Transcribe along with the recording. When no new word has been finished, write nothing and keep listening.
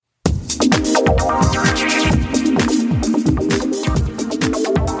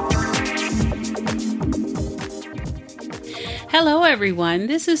Hello, everyone.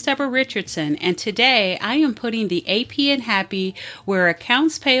 This is Deborah Richardson, and today I am putting the AP in Happy, where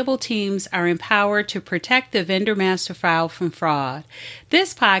accounts payable teams are empowered to protect the vendor master file from fraud.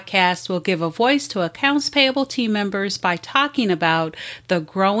 This podcast will give a voice to accounts payable team members by talking about the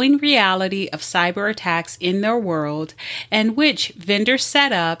growing reality of cyber attacks in their world and which vendor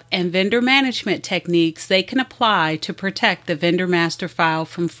setup and vendor management techniques they can apply to protect the vendor master file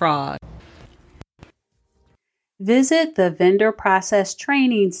from fraud. Visit the Vendor Process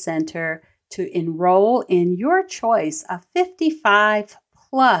Training Center to enroll in your choice of 55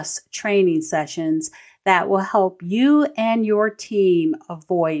 plus training sessions that will help you and your team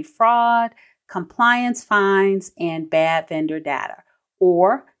avoid fraud, compliance fines, and bad vendor data.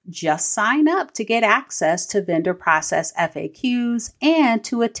 Or just sign up to get access to vendor process FAQs and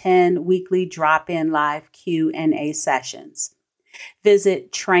to attend weekly drop-in live Q&A sessions.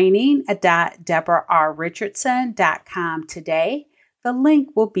 Visit training.deborahrrichardson.com today. The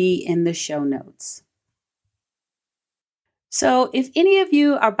link will be in the show notes. So if any of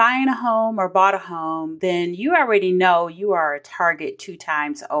you are buying a home or bought a home, then you already know you are a target 2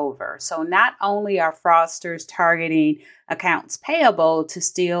 times over. So not only are fraudsters targeting accounts payable to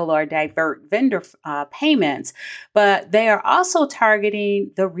steal or divert vendor payments, but they are also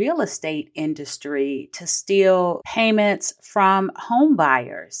targeting the real estate industry to steal payments from home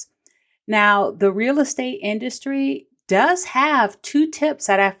buyers. Now, the real estate industry does have 2 tips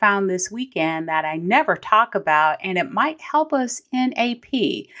that I found this weekend that I never talk about, and it might help us in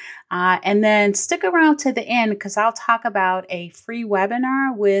AP. And then stick around to the end because I'll talk about a free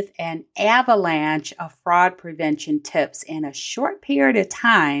webinar with an avalanche of fraud prevention tips in a short period of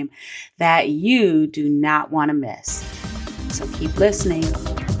time that you do not want to miss. So keep listening.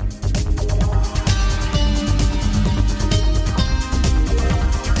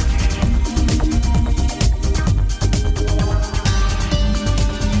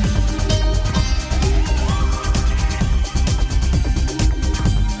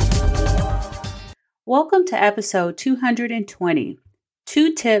 Welcome to episode 220,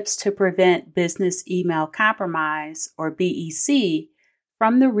 2 tips to prevent business email compromise, or BEC,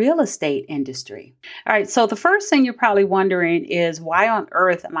 from the real estate industry. All right, so the first thing you're probably wondering is why on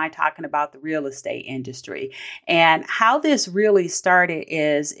earth am I talking about the real estate industry? And how this really started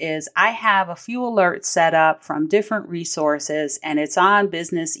is I have a few alerts set up from different resources, and it's on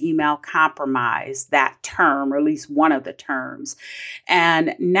business email compromise, that term, or at least one of the terms.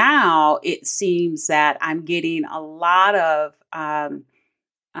 And now it seems that I'm getting a lot of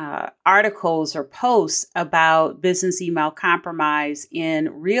articles or posts about business email compromise in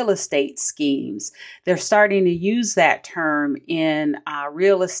real estate schemes. They're starting to use that term in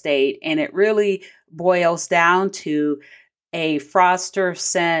real estate, and it really boils down to a fraudster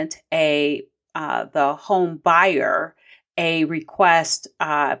sent the home buyer a request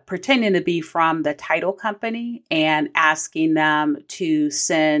pretending to be from the title company and asking them to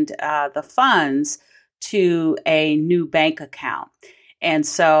send the funds to a new bank account. And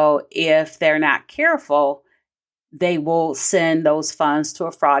so if they're not careful, they will send those funds to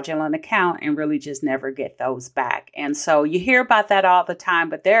a fraudulent account and really just never get those back. And so you hear about that all the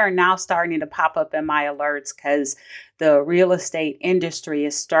time, but they are now starting to pop up in my alerts because the real estate industry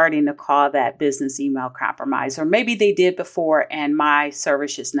is starting to call that business email compromise. Or maybe they did before and my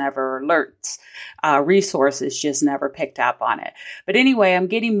service just never alerts. Resources just never picked up on it. But anyway, I'm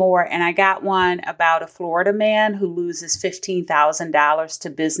getting more, and I got one about a Florida man who loses $15,000 to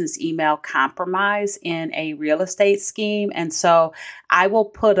business email compromise in a real estate scheme. And so I will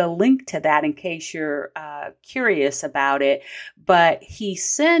put a link to that in case you're curious about it. But he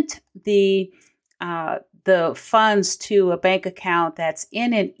sent the funds to a bank account that's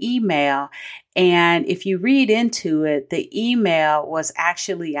in an email. And if you read into it, the email was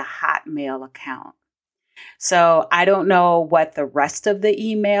actually a Hotmail account. So I don't know what the rest of the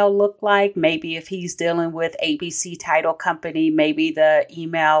email looked like. Maybe if he's dealing with ABC Title Company, maybe the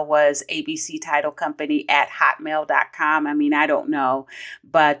email was abctitlecompany@hotmail.com. I mean, I don't know.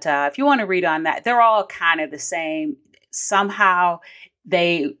 But if you want to read on that, they're all kind of the same. Somehow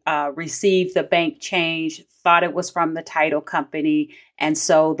they received the bank change, thought it was from the title company, and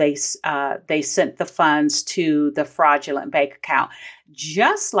so they sent the funds to the fraudulent bank account.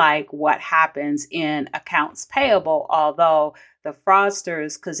 Just like what happens in accounts payable, although the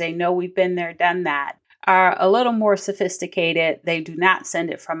fraudsters, because they know we've been there, done that, are a little more sophisticated. They do not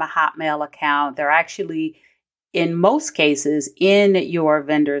send it from a Hotmail account. They're actually, in most cases, in your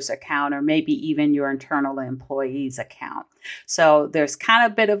vendor's account or maybe even your internal employee's account. So there's kind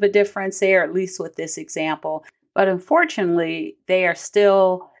of a bit of a difference there, at least with this example. But unfortunately, they are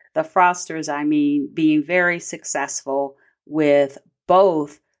still, the fraudsters, being very successful with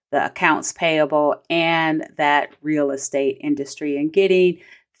both the accounts payable and that real estate industry and getting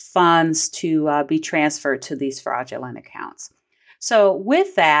funds to be transferred to these fraudulent accounts. So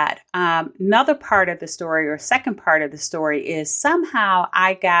with that, another part of the story or second part of the story is somehow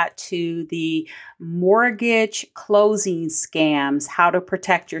I got to the mortgage closing scams, how to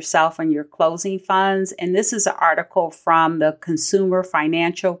protect yourself and your closing funds. And this is an article from the Consumer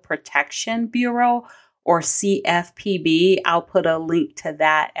Financial Protection Bureau, or CFPB. I'll put a link to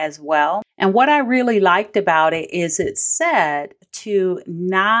that as well. And what I really liked about it is it said to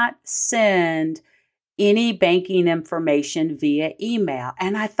not send any banking information via email.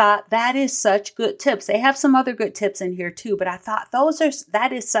 And I thought that is such good tips. They have some other good tips in here too, but I thought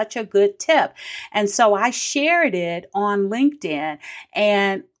that is such a good tip. And so I shared it on LinkedIn,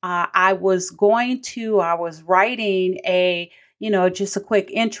 and I was writing just a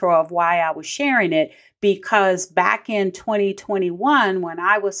quick intro of why I was sharing it, because back in 2021, when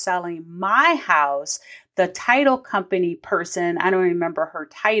I was selling my house, the title company person, I don't remember her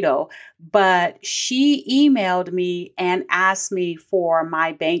title, but she emailed me and asked me for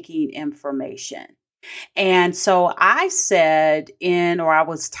my banking information. And so I said I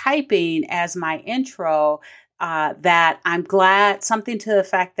was typing as my intro, that I'm glad, something to the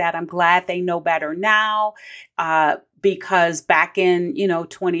effect that I'm glad they know better now, because back in,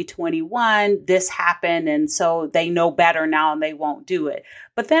 2021, this happened. And so they know better now and they won't do it.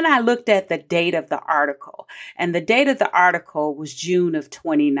 But then I looked at the date of the article, and the date of the article was June of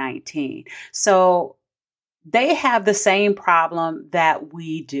 2019. So they have the same problem that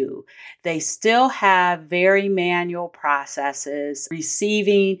we do. They still have very manual processes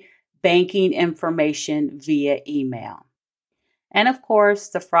receiving banking information via email. And of course,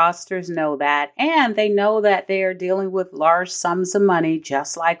 the fraudsters know that, and they know that they are dealing with large sums of money,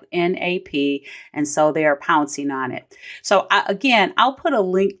 just like NAP, and so they are pouncing on it. So again, I'll put a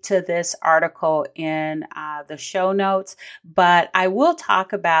link to this article in the show notes, but I will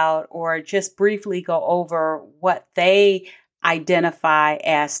talk about or just briefly go over what they identify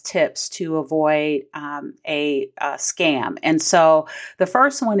as tips to avoid a scam. And so the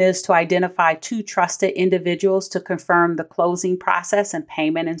first one is to identify two trusted individuals to confirm the closing process and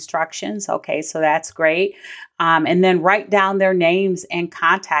payment instructions. Okay, so that's great. And then write down their names and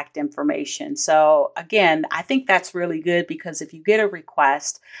contact information. So again, I think that's really good, because if you get a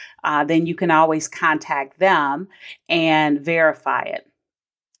request, then you can always contact them and verify it.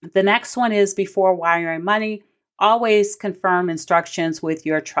 The next one is, before wiring money, always confirm instructions with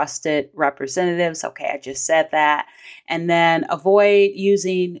your trusted representatives. Okay, I just said that. And then avoid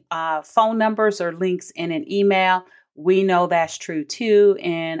using phone numbers or links in an email. We know that's true too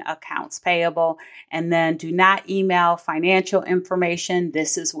in accounts payable. And then do not email financial information.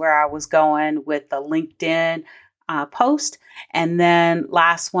 This is where I was going with the LinkedIn post. And then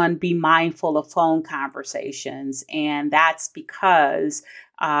last one, be mindful of phone conversations. And that's because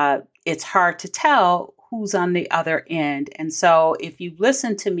it's hard to tell who's on the other end. And so if you've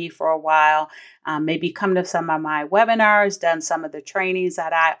listened to me for a while, maybe come to some of my webinars, done some of the trainings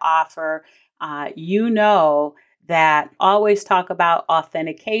that I offer, you know that always talk about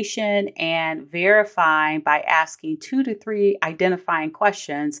authentication and verifying by asking 2 to 3 identifying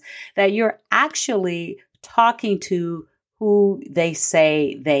questions that you're actually talking to who they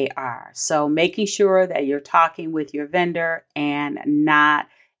say they are. So making sure that you're talking with your vendor and not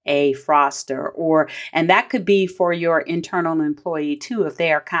a fraudster, and that could be for your internal employee too, if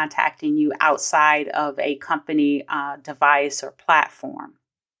they are contacting you outside of a company device or platform.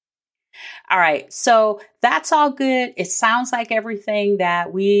 All right, so that's all good. It sounds like everything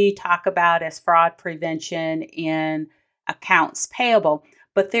that we talk about as fraud prevention in accounts payable,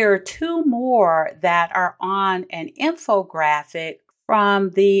 but there are 2 more that are on an infographic from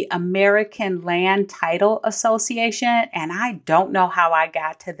the American Land Title Association. And I don't know how I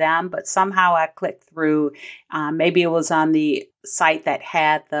got to them, but somehow I clicked through. Maybe it was on the site that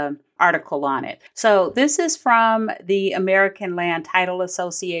had the article on it. So this is from the American Land Title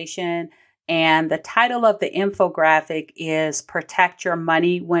Association. And the title of the infographic is Protect Your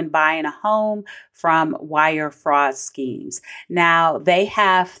Money When Buying a Home from Wire Fraud Schemes. Now, they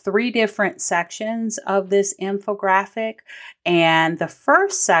have 3 different sections of this infographic. And the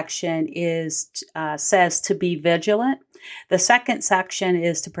first section says to be vigilant. The second section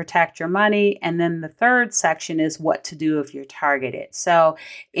is to protect your money. And then the third section is what to do if you're targeted. So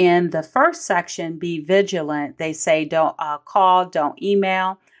in the first section, be vigilant, they say don't call, don't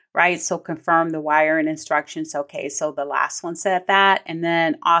email. Right? So confirm the wiring instructions. Okay. So the last one said that. And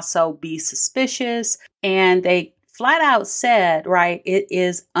then also be suspicious. And they flat out said, right, it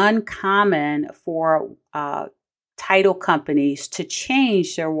is uncommon for title companies to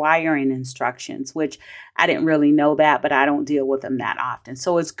change their wiring instructions, which I didn't really know that, but I don't deal with them that often.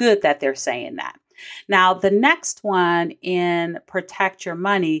 So it's good that they're saying that. Now, the next one in Protect Your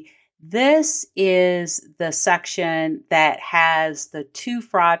Money, this is the section that has the 2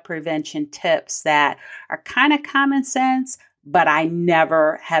 fraud prevention tips that are kind of common sense, but I've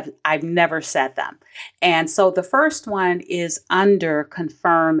never said them. And so the first one is under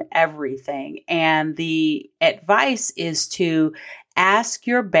confirm everything. And the advice is to ask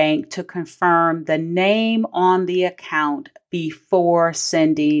your bank to confirm the name on the account before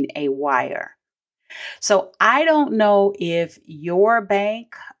sending a wire. So I don't know if your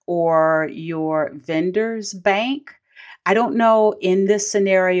bank or your vendor's bank, I don't know in this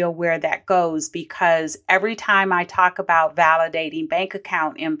scenario where that goes, because every time I talk about validating bank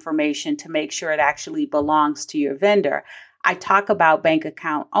account information to make sure it actually belongs to your vendor, I talk about bank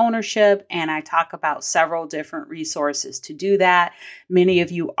account ownership and I talk about several different resources to do that. Many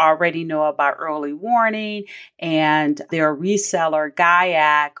of you already know about early warning and their reseller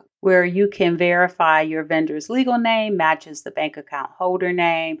GIAC, where you can verify your vendor's legal name matches the bank account holder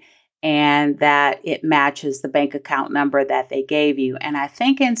name and that it matches the bank account number that they gave you. And I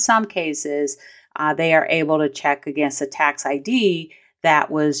think in some cases, they are able to check against a tax ID that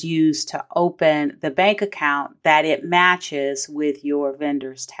was used to open the bank account that it matches with your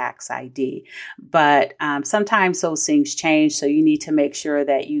vendor's tax ID. But sometimes those things change, so you need to make sure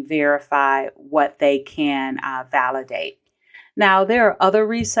that you verify what they can validate. Now, there are other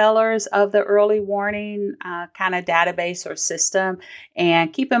resellers of the early warning kind of database or system.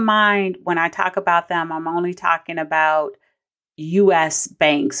 And keep in mind, when I talk about them, I'm only talking about U.S.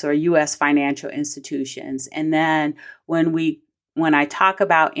 banks or U.S. financial institutions. And then when I talk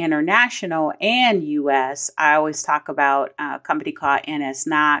about international and U.S., I always talk about a company called NS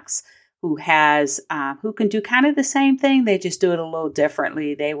Knox, who can do kind of the same thing. They just do it a little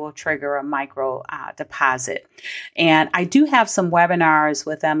differently. They will trigger a micro deposit. And I do have some webinars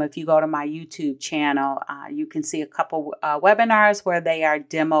with them. If you go to my YouTube channel, you can see a couple webinars where they are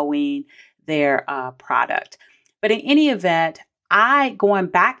demoing their product. But in any event, going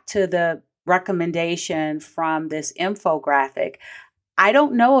back to the recommendation from this infographic, I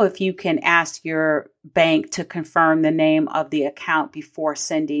don't know if you can ask your bank to confirm the name of the account before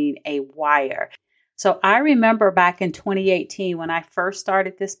sending a wire. So I remember back in 2018 when I first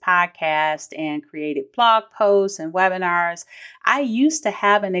started this podcast and created blog posts and webinars, I used to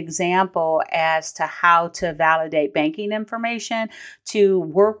have an example as to how to validate banking information, to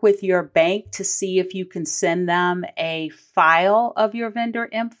work with your bank to see if you can send them a file of your vendor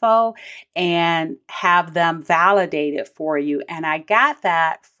info and have them validate it for you. And I got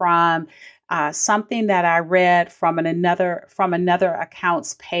that from something that I read from another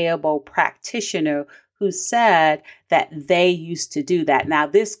accounts payable practitioner who said that they used to do that. Now,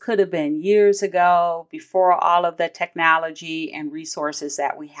 this could have been years ago, before all of the technology and resources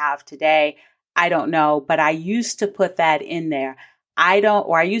that we have today. I don't know, but I used to put that in there. I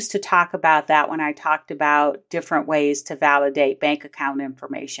used to talk about that when I talked about different ways to validate bank account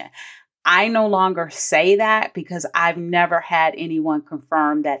information. I no longer say that because I've never had anyone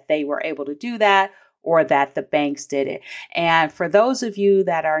confirm that they were able to do that or that the banks did it. And for those of you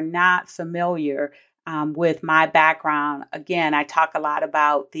that are not familiar with my background, again, I talk a lot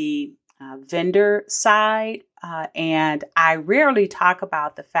about the vendor side, and I rarely talk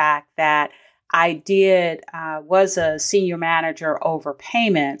about the fact that I was a senior manager over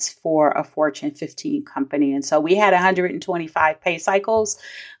payments for a Fortune 15 company. And so we had 125 pay cycles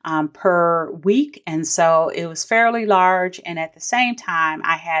per week. And so it was fairly large. And at the same time,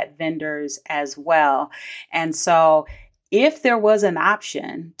 I had vendors as well. And so if there was an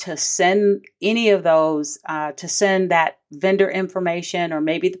option to send any of those, to send that vendor information or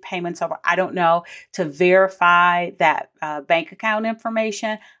maybe the payments over, I don't know, to verify that bank account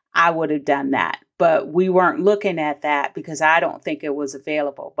information, I would have done that. But we weren't looking at that because I don't think it was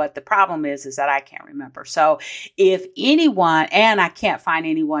available. But the problem is that I can't remember. So if anyone, and I can't find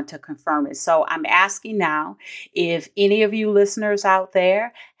anyone to confirm it. So I'm asking now if any of you listeners out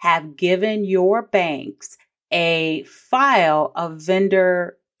there have given your banks a file of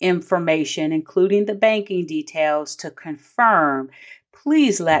vendor information, including the banking details, to confirm,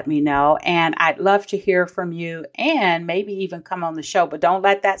 please let me know. And I'd love to hear from you and maybe even come on the show. But don't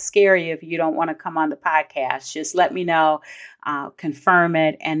let that scare you if you don't want to come on the podcast. Just let me know, confirm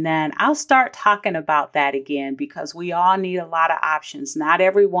it. And then I'll start talking about that again, because we all need a lot of options. Not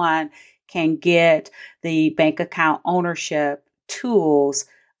everyone can get the bank account ownership tools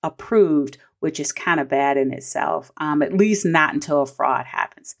approved, which is kind of bad in itself, at least not until a fraud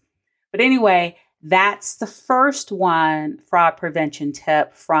happens. But anyway, That's the first one fraud prevention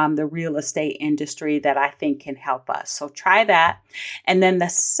tip from the real estate industry that I think can help us. So try that. And then the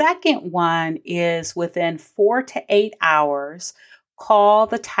second one is within 4 to 8 hours, call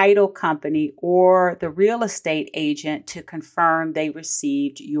the title company or the real estate agent to confirm they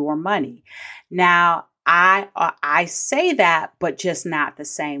received your money. Now, I say that, but just not the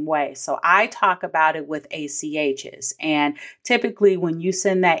same way. So I talk about it with ACHs. And typically when you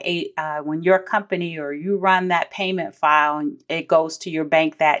send that, when your company or you run that payment file and it goes to your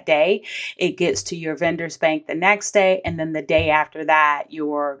bank that day, it gets to your vendor's bank the next day. And then the day after that,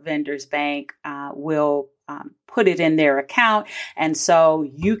 your vendor's bank will put it in their account. And so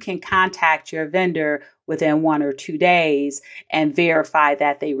you can contact your vendor within 1 or 2 days and verify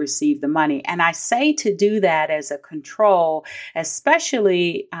that they received the money. And I say to do that as a control,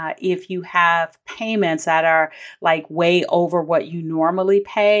 especially if you have payments that are like way over what you normally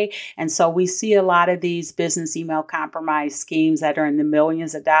pay. And so we see a lot of these business email compromise schemes that are in the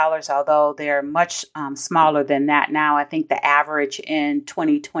millions of dollars, although they're much smaller than that now. I think the average in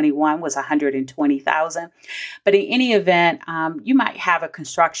 2021 was 120,000. But in any event, you might have a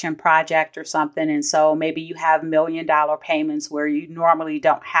construction project or something. And so maybe you have $1 million payments where you normally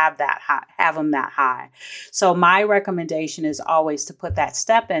don't have them that high. So my recommendation is always to put that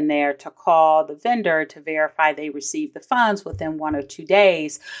step in there to call the vendor to verify they received the funds within 1 or 2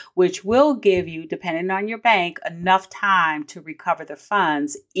 days, which will give you, depending on your bank, enough time to recover the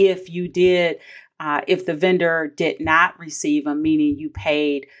funds if the vendor did not receive them, meaning you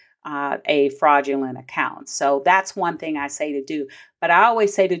paid a fraudulent account. So that's one thing I say to do, but I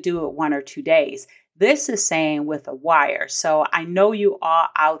always say to do it 1 or 2 days. This is saying with a wire. So I know you all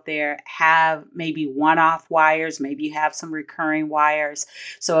out there have maybe one-off wires, maybe you have some recurring wires.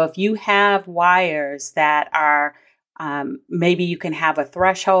 So if you have wires that are maybe you can have a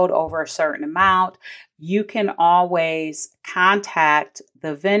threshold over a certain amount, you can always contact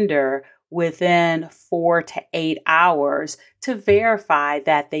the vendor within 4 to 8 hours to verify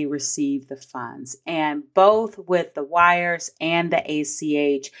that they received the funds. And both with the wires and the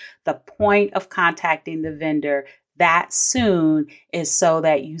ACH, the point of contacting the vendor that soon is so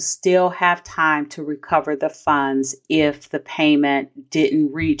that you still have time to recover the funds if the payment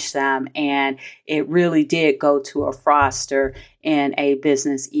didn't reach them and it really did go to a fraudster in a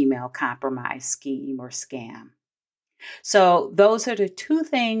business email compromise scheme or scam. So those are the two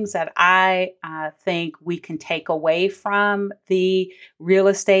things that I think we can take away from the real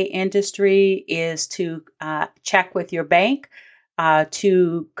estate industry is to check with your bank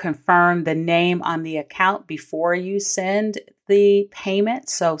to confirm the name on the account before you send the payment.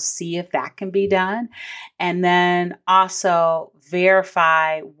 So see if that can be done. And then also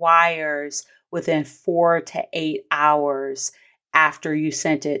verify wires within 4 to 8 hours after you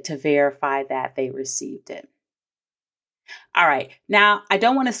sent it to verify that they received it. All right. Now, I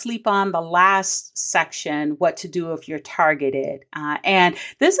don't want to sleep on the last section, what to do if you're targeted. And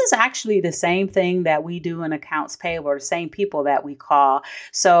this is actually the same thing that we do in accounts payable, or the same people that we call.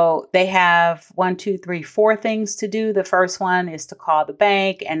 So they have 1, 2, 3, 4 things to do. The first one is to call the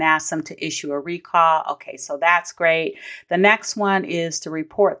bank and ask them to issue a recall. Okay, so that's great. The next one is to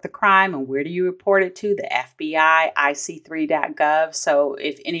report the crime. And where do you report it to? The FBI, ic3.gov. So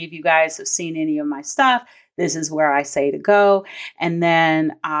if any of you guys have seen any of my stuff, this is where I say to go. And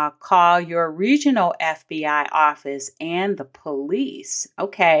then call your regional FBI office and the police.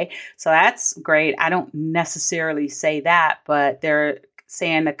 Okay, so that's great. I don't necessarily say that, but they're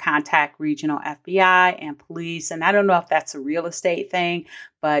saying to contact regional FBI and police. And I don't know if that's a real estate thing,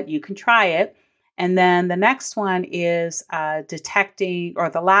 but you can try it. And then the next one is detecting, or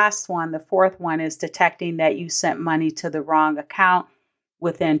the last one, the fourth one is detecting that you sent money to the wrong account.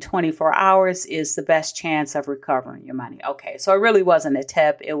 Within 24 hours is the best chance of recovering your money. Okay, so it really wasn't a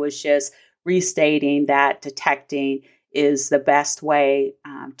tip. It was just restating that detecting is the best way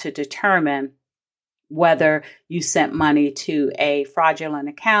to determine whether you sent money to a fraudulent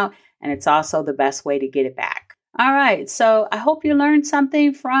account, and it's also the best way to get it back. All right, so I hope you learned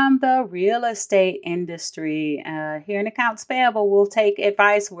something from the real estate industry. Here in Accounts Payable, we'll take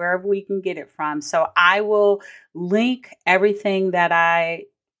advice wherever we can get it from. So I will link everything that I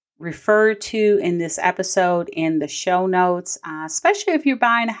referred to in this episode in the show notes, especially if you're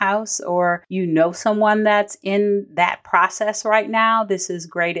buying a house or you know someone that's in that process right now. This is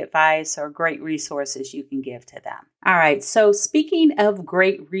great advice or great resources you can give to them. All right, so speaking of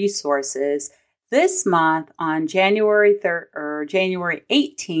great resources, this month on January 3rd or January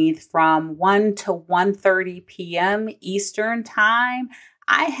 18th from 1 to 1:30 p.m. Eastern Time,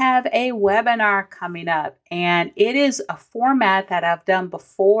 I have a webinar coming up, and it is a format that I've done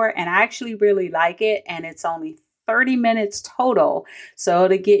before, and I actually really like it, and it's only 30 minutes total. So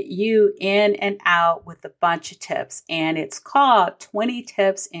to get you in and out with a bunch of tips, and it's called 20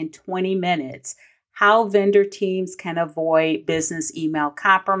 Tips in 20 Minutes, How Vendor Teams Can Avoid Business Email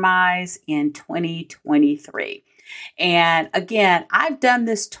Compromise in 2023. And again, I've done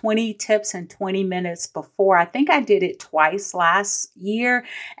this 20 tips in 20 minutes before. I think I did it twice last year,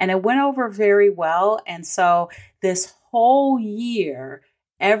 and it went over very well. And so this whole year,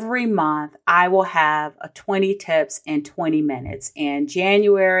 every month, I will have a 20 tips in 20 minutes. And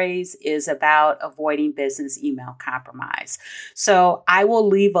January's is about avoiding business email compromise. So I will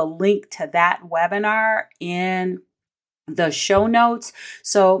leave a link to that webinar in the show notes.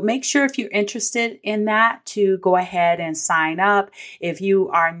 So make sure if you're interested in that to go ahead and sign up. If you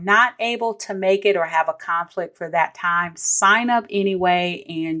are not able to make it or have a conflict for that time, sign up anyway,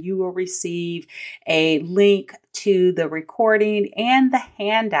 and you will receive a link to the recording and the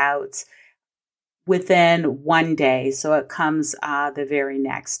handouts within one day. So it comes the very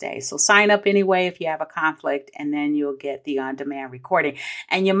next day. So sign up anyway if you have a conflict, and then you'll get the on-demand recording.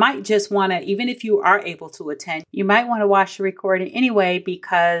 And you might just want to, even if you are able to attend, you might want to watch the recording anyway,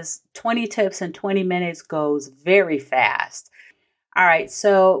 because 20 tips in 20 minutes goes very fast. All right,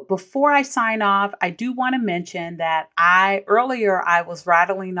 so before I sign off, I do want to mention that earlier I was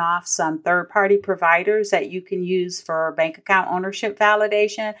rattling off some third-party providers that you can use for bank account ownership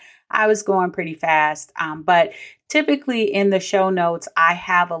validation. I was going pretty fast, but typically in the show notes, I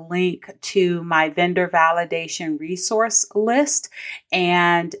have a link to my vendor validation resource list,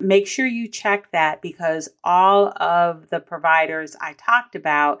 and make sure you check that because all of the providers I talked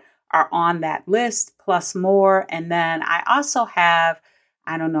about are on that list plus more. And then I also have,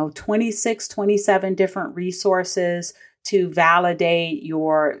 26, 27 different resources to validate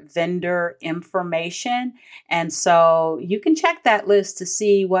your vendor information. And so you can check that list to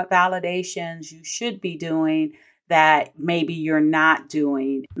see what validations you should be doing that maybe you're not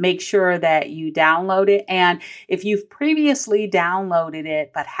doing. Make sure that you download it. And if you've previously downloaded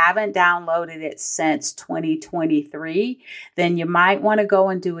it, but haven't downloaded it since 2023, then you might want to go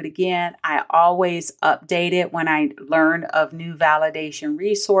and do it again. I always update it when I learn of new validation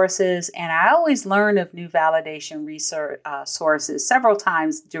resources. And I always learn of new validation sources several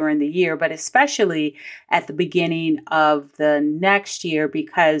times during the year, but especially at the beginning of the next year,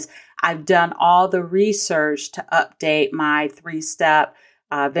 because I've done all the research to update my 3-step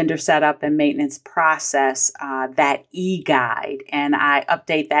vendor setup and maintenance process, that e-guide. And I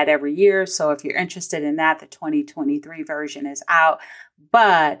update that every year. So if you're interested in that, the 2023 version is out.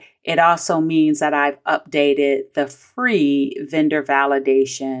 But it also means that I've updated the free vendor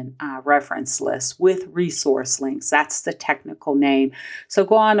validation reference list with resource links. That's the technical name. So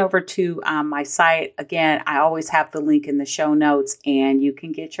go on over to my site. Again, I always have the link in the show notes, and you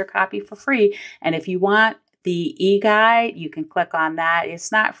can get your copy for free. And if you want the e-guide, you can click on that.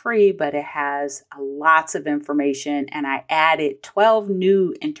 It's not free, but it has lots of information. And I added 12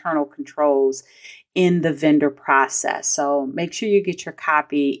 new internal controls in the vendor process. So make sure you get your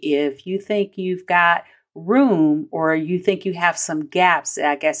copy. If you think you've got room or you think you have some gaps,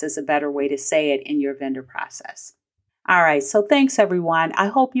 I guess is a better way to say it, in your vendor process. All right. So thanks, everyone. I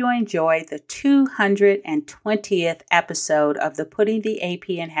hope you enjoyed the 220th episode of the Putting the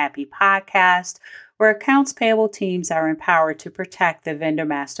AP in Happy podcast, where accounts payable teams are empowered to protect the vendor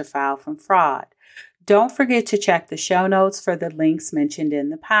master file from fraud. Don't forget to check the show notes for the links mentioned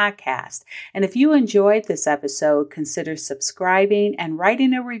in the podcast. And if you enjoyed this episode, consider subscribing and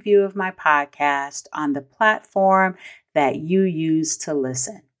writing a review of my podcast on the platform that you use to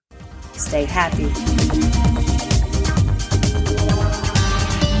listen. Stay happy.